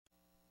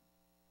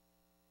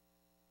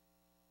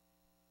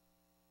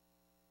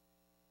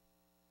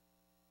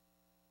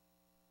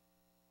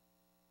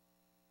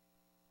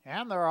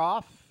And they're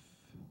off.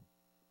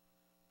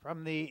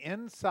 From the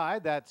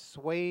inside, that's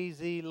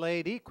Swayze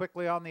Lady.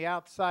 Quickly on the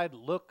outside,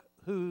 Look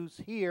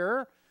Who's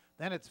Here.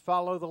 Then it's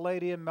Follow the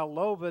Lady and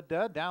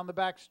Melovida. Down the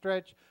back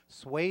stretch,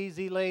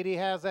 Swayze Lady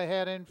has a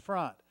head in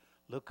front.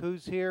 Look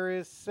Who's Here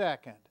is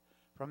second.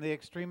 From the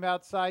extreme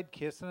outside,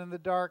 Kissin' in the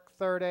Dark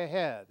third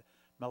ahead.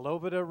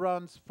 Melovida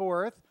runs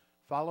fourth.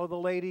 Follow the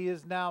Lady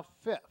is now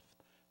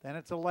fifth. Then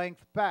it's a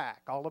length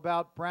back. All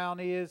About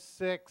Brownie is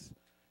sixth.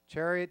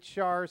 Chariot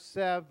Shar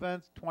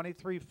seventh.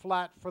 23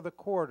 flat for the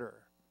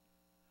quarter.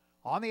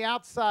 On the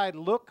outside,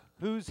 Look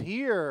Who's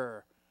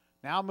Here.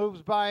 Now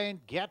moves by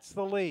and gets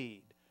the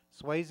lead.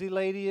 Swayze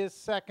Lady is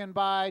second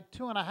by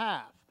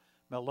 2.5.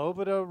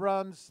 Melovida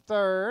runs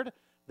third.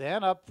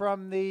 Then up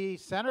from the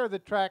center of the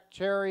track,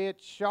 Chariot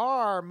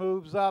Shar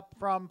moves up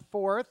from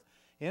fourth.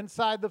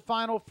 Inside the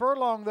final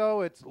furlong,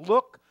 though, it's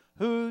Look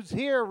Who's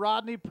Here.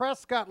 Rodney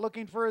Prescott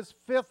looking for his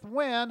fifth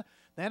win.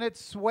 Then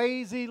it's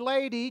Swayze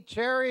Lady,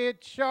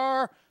 Chariot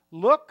Shar.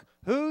 Look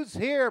Who's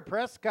Here.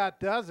 Prescott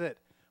does it.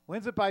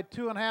 Wins it by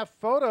 2.5.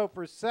 Photo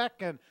for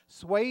second.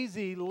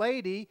 Swayze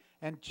Lady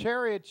and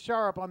Chariot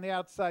Shar up on the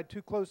outside.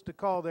 Too close to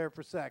call there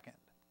for second.